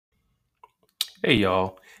Hey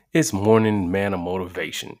y'all, it's morning Manna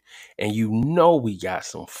motivation, and you know we got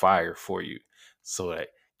some fire for you. So that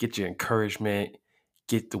get your encouragement,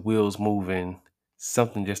 get the wheels moving,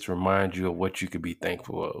 something just to remind you of what you could be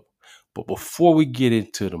thankful of. But before we get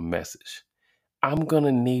into the message, I'm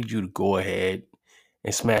gonna need you to go ahead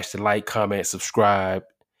and smash the like, comment, subscribe,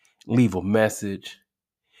 leave a message,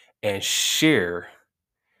 and share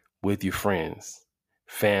with your friends,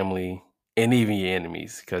 family, and even your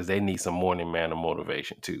enemies, because they need some morning Manna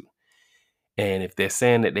motivation too. And if they're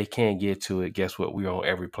saying that they can't get to it, guess what? We're on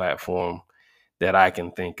every platform that I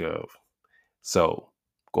can think of. So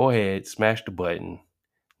go ahead, smash the button,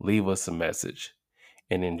 leave us a message,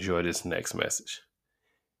 and enjoy this next message.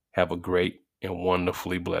 Have a great and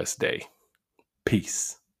wonderfully blessed day.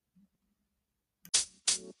 Peace.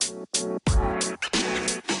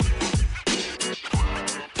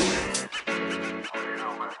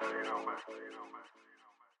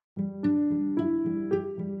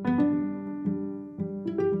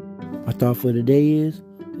 My thought for the day is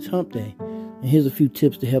it's hump day. And here's a few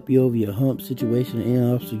tips to help you over your hump situation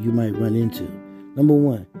and obstacle you might run into. Number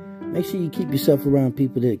one, make sure you keep yourself around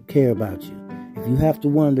people that care about you. If you have to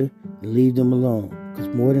wonder, then leave them alone.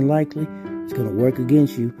 Because more than likely, it's going to work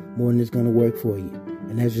against you more than it's going to work for you.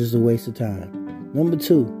 And that's just a waste of time. Number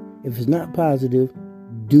two, if it's not positive,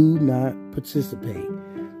 do not participate.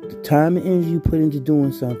 The time and energy you put into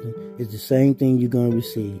doing something is the same thing you're going to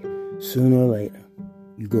receive sooner or later.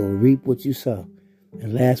 You go reap what you sow.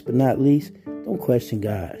 And last but not least, don't question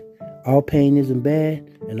God. All pain isn't bad,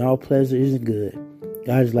 and all pleasure isn't good.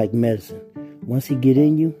 God is like medicine. Once he get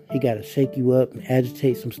in you, he got to shake you up and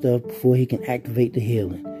agitate some stuff before he can activate the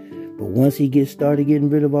healing. But once he gets started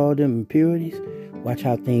getting rid of all them impurities, watch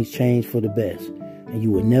how things change for the best. And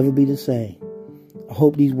you will never be the same. I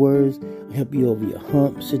hope these words will help you over your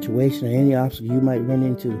hump situation or any obstacle you might run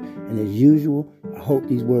into. And as usual, I hope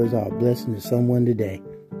these words are a blessing to someone today.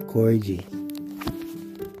 Corey G.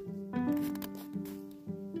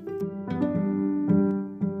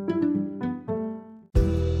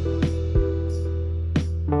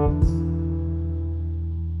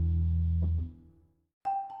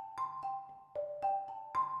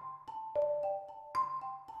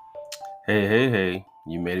 Hey,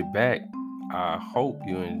 you made it back. I hope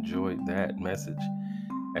you enjoyed that message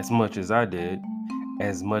as much as I did,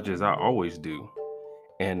 as much as I always do.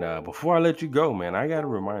 And before I let you go, man, I got to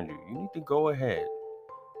remind you, you need to go ahead.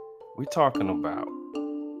 We're talking about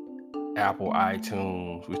Apple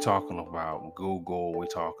iTunes, we're talking about Google, we're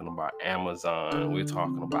talking about Amazon, we're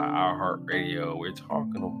talking about iHeartRadio, we're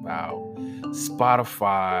talking about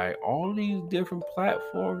Spotify, all these different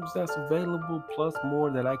platforms that's available, plus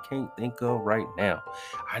more that I can't think of right now.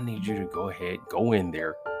 I need you to go ahead, go in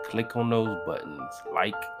there, click on those buttons,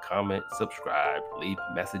 like, comment, subscribe, leave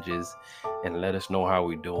messages, and let us know how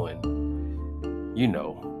we're doing. You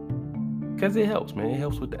know, because it helps, man. It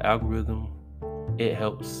helps with the algorithm. It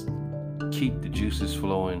helps keep the juices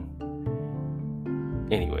flowing.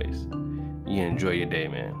 Anyways, you enjoy your day,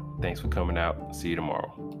 man. Thanks for coming out. See you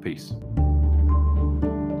tomorrow. Peace.